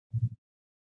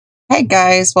Hey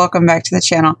guys, welcome back to the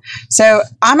channel. So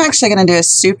I'm actually going to do a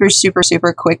super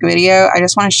quick video. I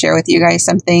just want to share with you guys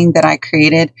something that I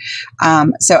created.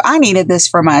 So I needed this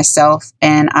for myself,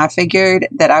 and I figured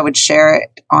that I would share it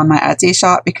on my Etsy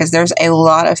shop because there's a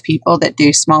lot of people that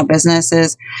do small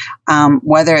businesses,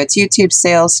 whether it's YouTube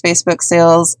sales, Facebook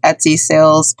sales, Etsy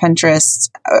sales, Pinterest,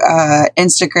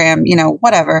 Instagram,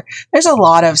 whatever. There's a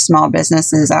lot of small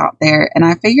businesses out there, and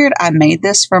I figured I made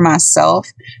this for myself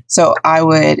so I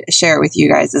would share it with you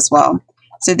guys as well.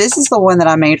 So this is the one that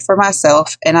I made for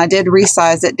myself, and I did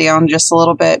resize it down just a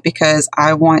little bit because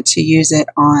I want to use it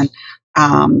on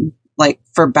like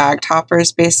for bag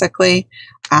toppers basically.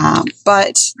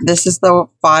 But this is the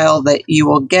file that you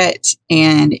will get,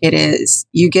 and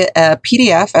you get a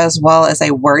PDF as well as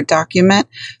a Word document.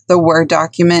 The Word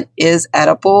document is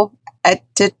editable.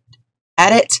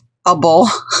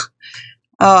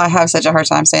 Oh, I have such a hard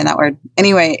time saying that word.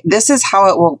 Anyway, this is how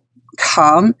it will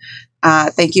come.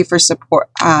 Thank you for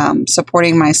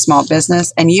supporting my small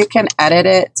business, and you can edit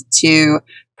it to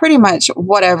pretty much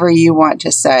whatever you want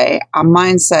to say.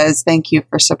 Mine says, thank you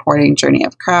for supporting Journey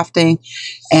of Crafting,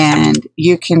 and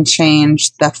you can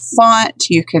change the font,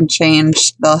 you can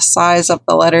change the size of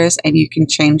the letters, and you can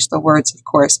change the words, of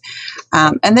course.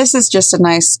 And this is just a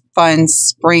nice, fun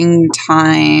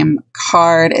springtime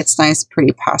card. It's nice,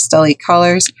 pretty pastel-y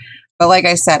colors. But like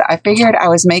I said, I figured I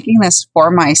was making this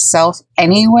for myself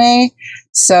anyway,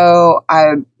 so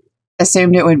I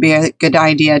assumed it would be a good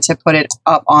idea to put it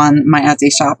up on my Etsy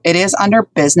shop. It is under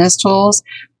business tools.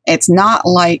 It's not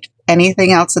like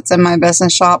anything else that's in my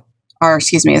business shop, or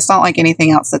excuse me, it's not like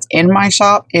anything else that's in my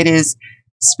shop. It is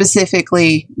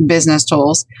specifically business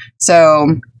tools.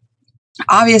 So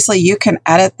obviously you can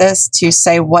edit this to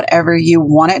say whatever you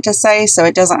want it to say. So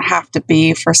it doesn't have to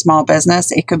be for small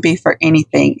business. It could be for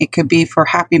anything. It could be for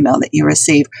Happy Meal that you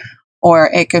receive, or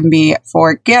it can be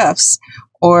for gifts,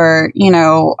 or,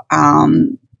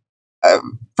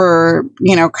 for,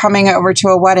 coming over to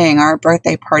a wedding or a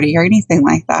birthday party or anything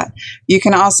like that. You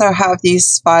can also have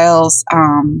these files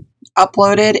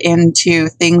uploaded into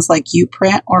things like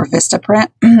Uprint or Vistaprint,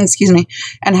 excuse me,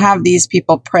 and have these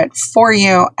people print for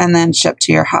you and then ship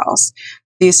to your house.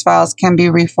 These files can be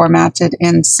reformatted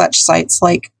in such sites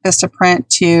like Vistaprint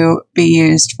to be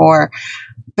used for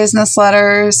business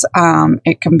letters.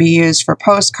 It can be used for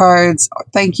postcards,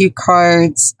 thank you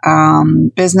cards,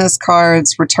 business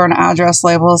cards, return address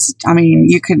labels. I mean,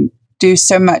 you can do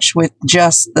so much with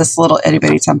just this little itty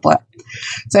bitty template.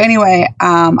 So anyway,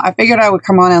 I figured I would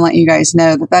come on and let you guys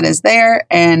know that that is there,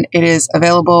 and it is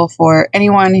available for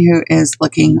anyone who is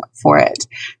looking for it.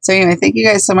 So anyway, thank you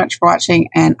guys so much for watching,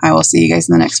 and I will see you guys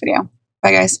in the next video.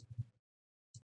 Bye guys.